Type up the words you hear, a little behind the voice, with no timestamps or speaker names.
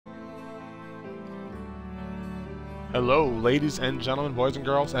Hello, ladies and gentlemen, boys and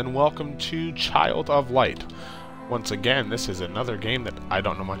girls, and welcome to Child of Light. Once again, this is another game that I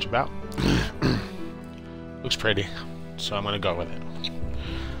don't know much about. Looks pretty, so I'm going to go with it.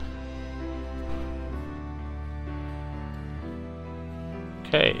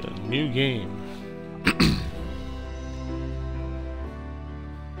 Okay, a new game.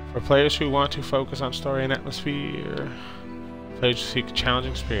 For players who want to focus on story and atmosphere, players who seek a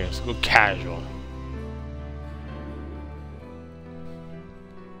challenging experience, go casual.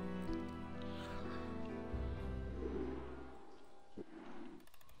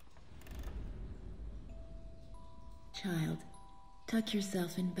 Child, tuck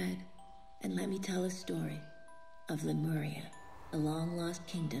yourself in bed and let me tell a story of Lemuria, a long-lost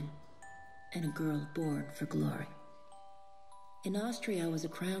kingdom, and a girl born for glory. In Austria was a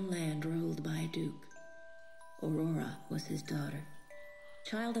crown land ruled by a duke. Aurora was his daughter,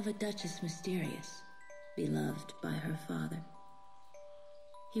 child of a duchess mysterious, beloved by her father.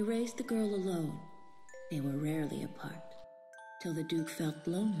 He raised the girl alone. They were rarely apart, till the duke felt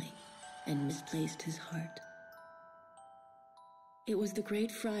lonely and misplaced his heart. It was the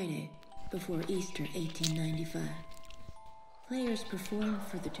Great Friday before Easter 1895. Players performed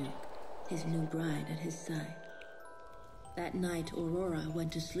for the Duke, his new bride at his side. That night, Aurora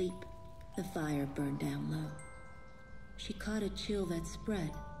went to sleep. The fire burned down low. She caught a chill that spread.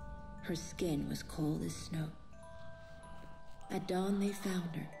 Her skin was cold as snow. At dawn they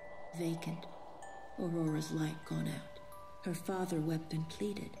found her, vacant, Aurora's light gone out. Her father wept and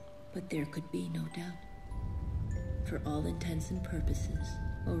pleaded, but there could be no doubt. For all intents and purposes,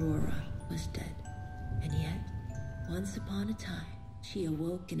 Aurora was dead. And yet, once upon a time, she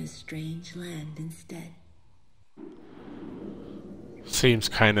awoke in a strange land instead. Seems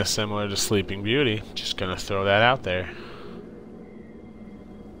kind of similar to Sleeping Beauty. Just gonna throw that out there.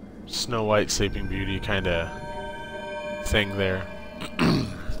 Snow White, Sleeping Beauty kind of thing there.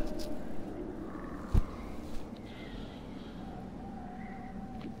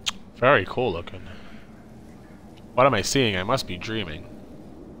 Very cool looking. What am I seeing? I must be dreaming.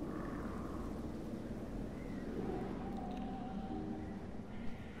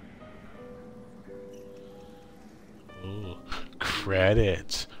 Ooh,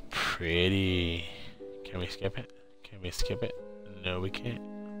 credits. Pretty. Can we skip it? Can we skip it? No, we can't.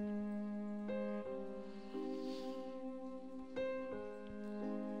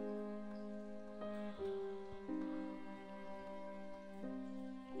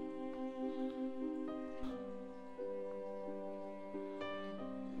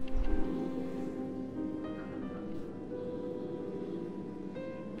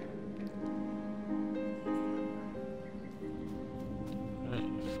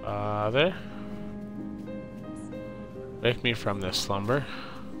 Father, wake me from this slumber.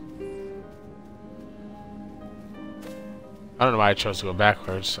 I don't know why I chose to go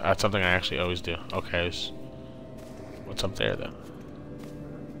backwards. That's something I actually always do. Okay, what's up there though?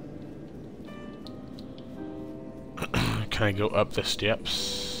 Can I go up the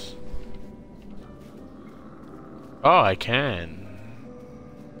steps? Oh, I can.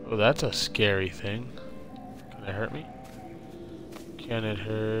 Oh, that's a scary thing. Can it hurt me? Can it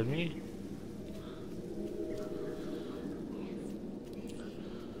hurt me?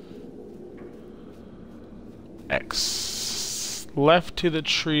 X. Left to the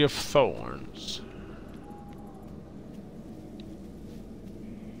Tree of Thorns.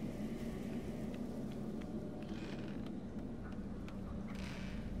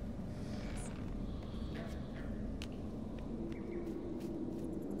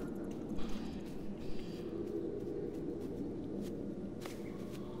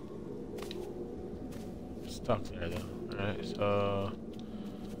 Stuck there though. Alright, so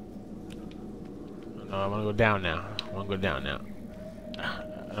no, I wanna go down now. I wanna go down now.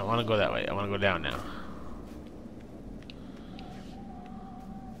 I don't wanna go that way. I wanna go down now.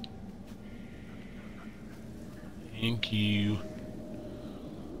 Thank you.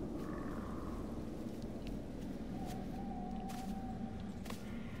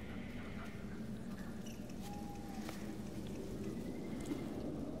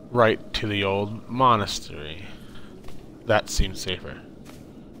 Right to the old monastery. That seems safer.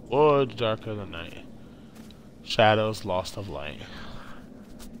 Woods darker than night. Shadows lost of light.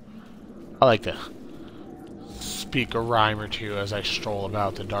 I like to speak a rhyme or two as I stroll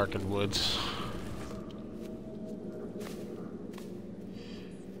about the darkened woods.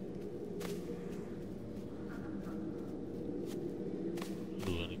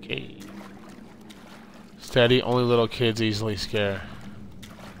 Ooh, in a cave. Steady, only little kids easily scare.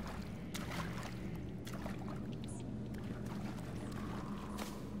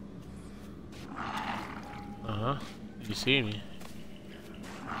 Uh-huh. You see me.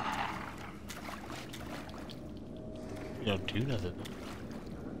 You don't do nothing.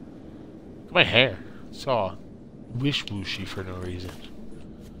 Look at my hair. It's all wish-wooshy for no reason.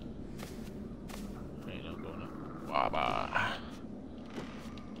 Ain't no going up. Waba.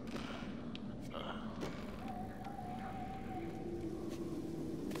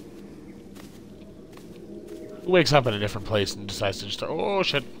 Who wakes up in a different place and decides to just start, oh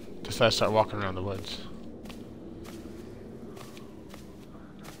shit, decides to start walking around the woods?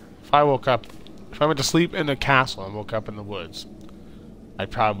 If I woke up, if I went to sleep in a castle and woke up in the woods,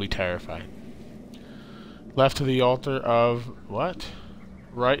 I'd probably be terrified. Left to the altar of, what?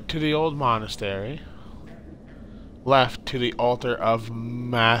 Right to the old monastery. Left to the altar of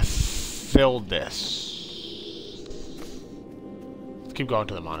Mathildus. Let's keep going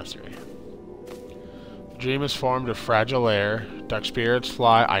to the monastery. The dream is formed of fragile air. Dark spirits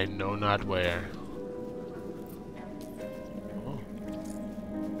fly, I know not where. Oh.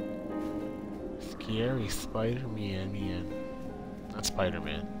 Scary Spider-Man, man. Not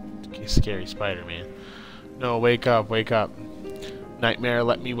Spider-Man. Scary Spider-Man. No, wake up, wake up. Nightmare,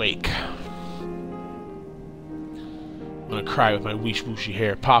 let me wake. I'm gonna cry with my wish-wooshy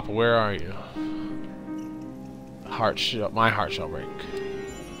hair. Papa, where are you? My heart shall break.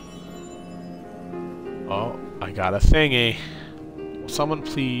 Oh, I got a thingy. Will someone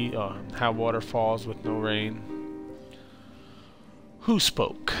please have waterfalls with no rain? Who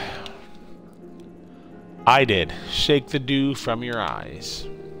spoke? I did. Shake the dew from your eyes.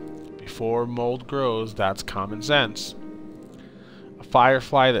 Before mold grows, that's common sense. A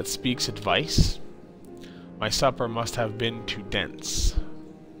firefly that speaks advice? My supper must have been too dense.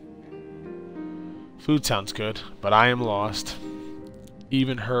 Food sounds good, but I am lost.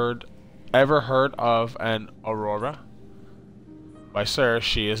 Ever heard of an aurora? Why, sir,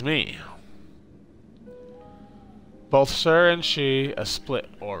 she is me. Both sir and she a split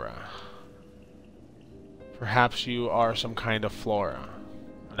aura. Perhaps you are some kind of flora.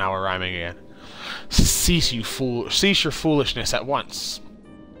 Now we're rhyming again. Cease your foolishness at once.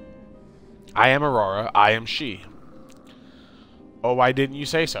 I am Aurora, I am she. Oh, why didn't you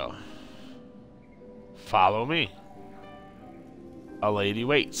say so? Follow me. A lady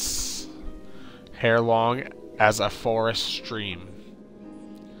waits. Hair long as a forest stream.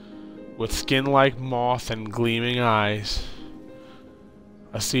 With skin like moth and gleaming eyes.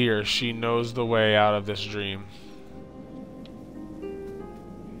 A seer, she knows the way out of this dream.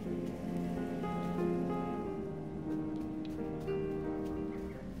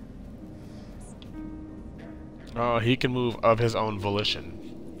 Oh, he can move of his own volition.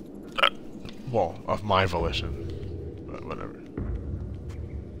 Well, of my volition. But whatever.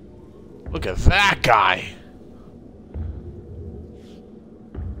 Look at that guy!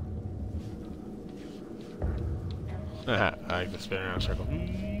 I like to spin around in a circle.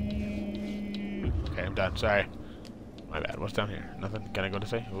 Okay, I'm done. Sorry. My bad. What's down here? Nothing? Can I go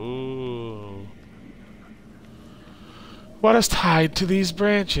this way? Ooh. What is tied to these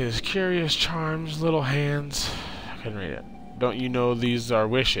branches? Curious charms, little hands. I couldn't read it. Don't you know these are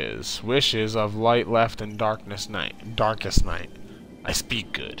wishes? Wishes of light left in darkest night. I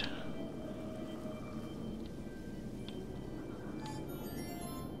speak good.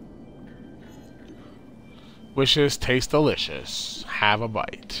 Wishes taste delicious. Have a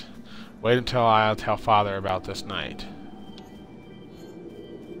bite. Wait until I'll tell Father about this night.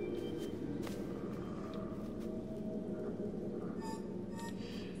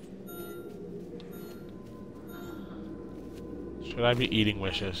 Should I be eating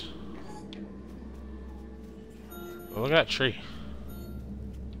wishes? Oh, look at that tree.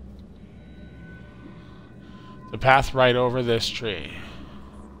 The path right over this tree.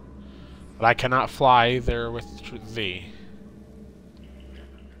 But I cannot fly there with thee.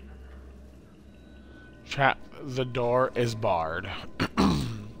 The door is barred.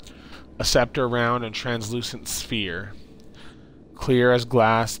 A scepter round and translucent sphere. Clear as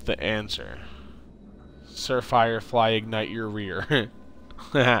glass the answer. Sir Firefly, ignite your rear.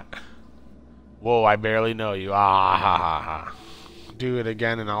 Whoa, I barely know you. Ah ha ha ha. Do it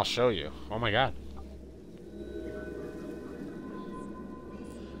again and I'll show you. Oh my god.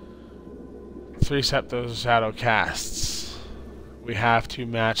 Three septos shadow casts. We have to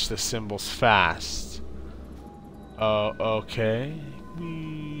match the symbols fast. Okay.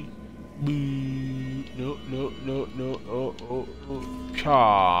 No.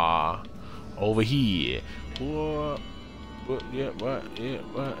 Pshaw. Over here. What? Yeah, what?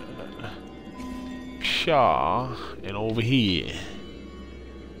 Pshaw. And over here.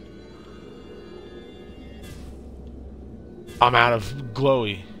 I'm out of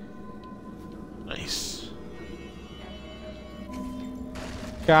glowy. Nice.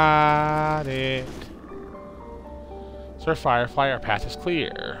 Got it. Sir Firefly, our path is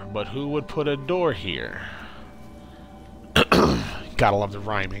clear, but who would put a door here? Gotta love the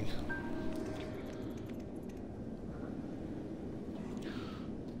rhyming.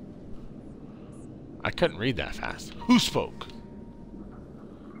 I couldn't read that fast. Who spoke?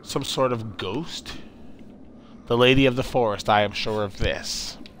 Some sort of ghost? The Lady of the Forest, I am sure of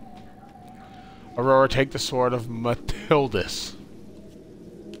this. Aurora, take the sword of Matildus.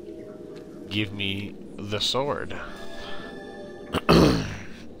 Give me the sword.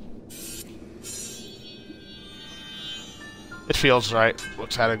 It feels right.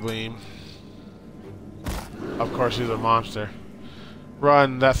 Looks at a gleam. Of course he's a monster.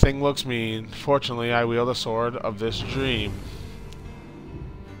 Run, that thing looks mean. Fortunately, I wield the sword of this dream.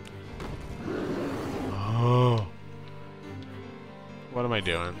 Oh. What am I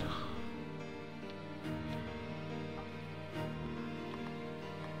doing?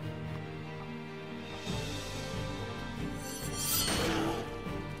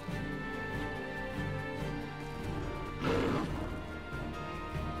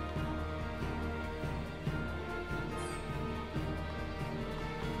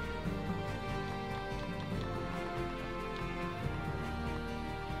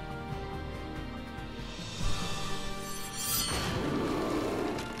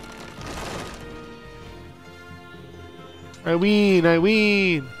 I win! I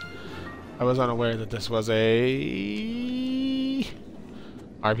win! I was unaware that this was a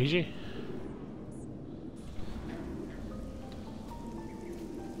RPG.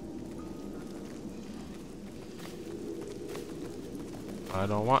 I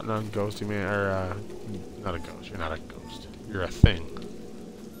don't want none, ghosty man. Or, not a ghost. You're not a ghost. You're a thing.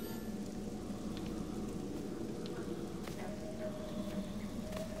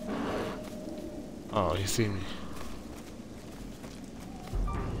 Oh, you see me.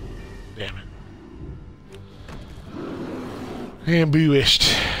 Damn it.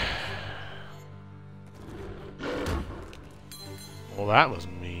 Ambushed. Well, that was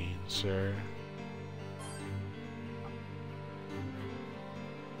mean, sir.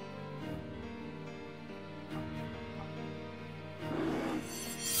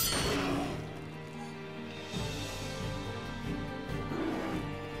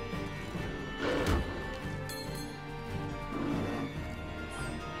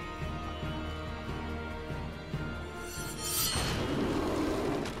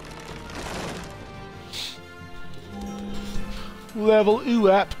 Level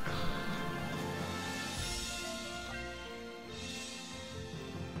UAP.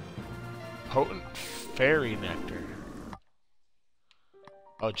 Potent fairy nectar.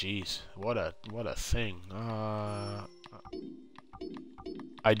 Oh jeez, what a thing.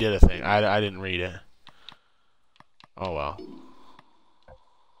 I did a thing. I didn't read it. Oh well.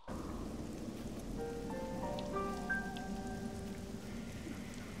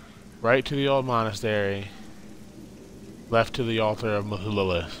 Right to the old monastery. Left to the altar of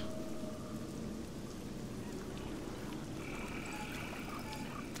Mahulilith.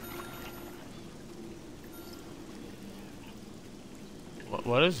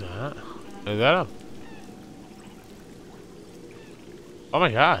 What is that? Is that a... Oh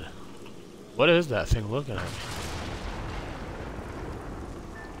my god. What is that thing looking at me?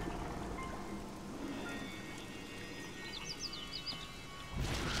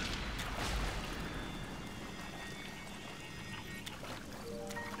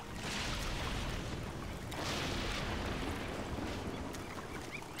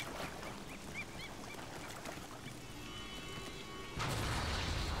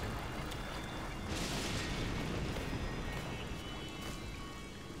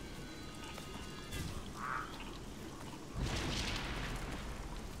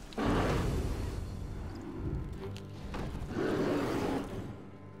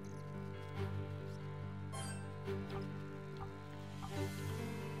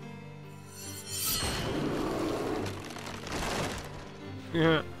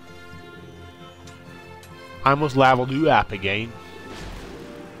 Yeah. I almost leveled you up again.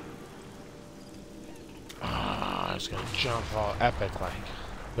 I was gonna jump all epic like.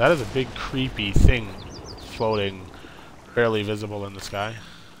 That is a big creepy thing floating, barely visible in the sky.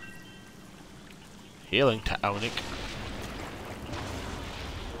 Healing tonic.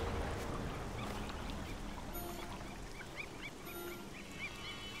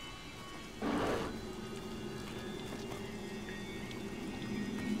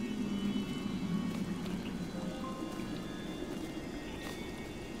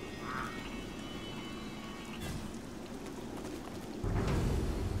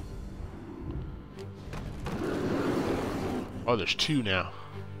 Oh, there's two now.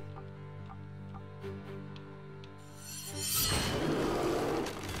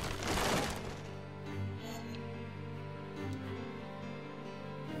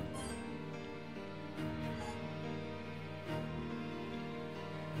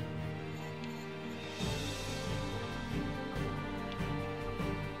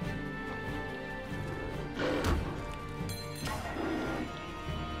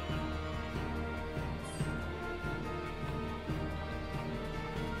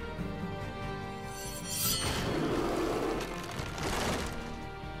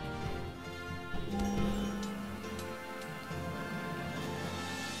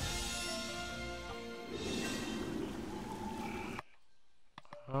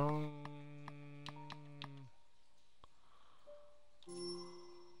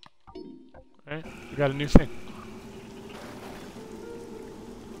 We got a new thing.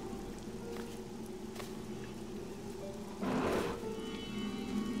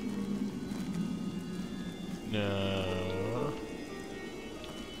 No.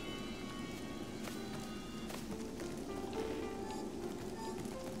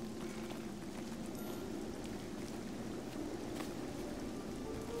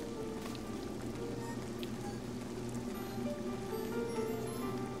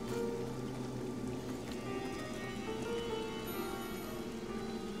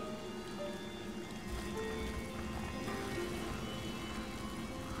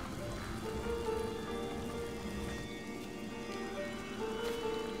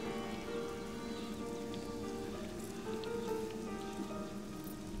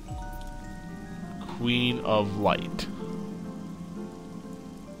 Queen of Light.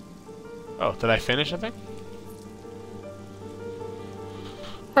 Oh, did I finish, I think?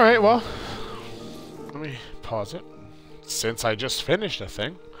 Alright, well, let me pause it. Since I just finished a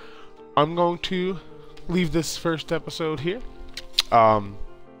thing, I'm going to leave this first episode here. Hey,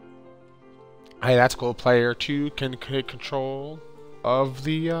 that's cool. Player 2 can take control of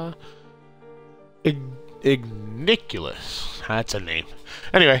the Igniculus. That's a name.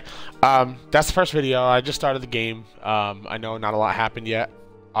 Anyway, that's the first video. I just started the game. I know not a lot happened yet.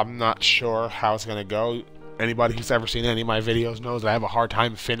 I'm not sure how it's gonna go. Anybody who's ever seen any of my videos knows that I have a hard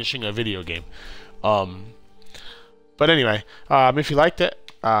time finishing a video game. But anyway, if you liked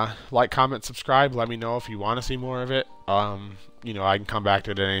it, like, comment, subscribe. Let me know if you want to see more of it. You know, I can come back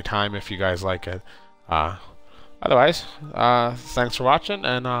to it at any time if you guys like it. Otherwise, thanks for watching,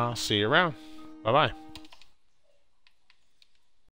 and I'll see you around. Bye-bye.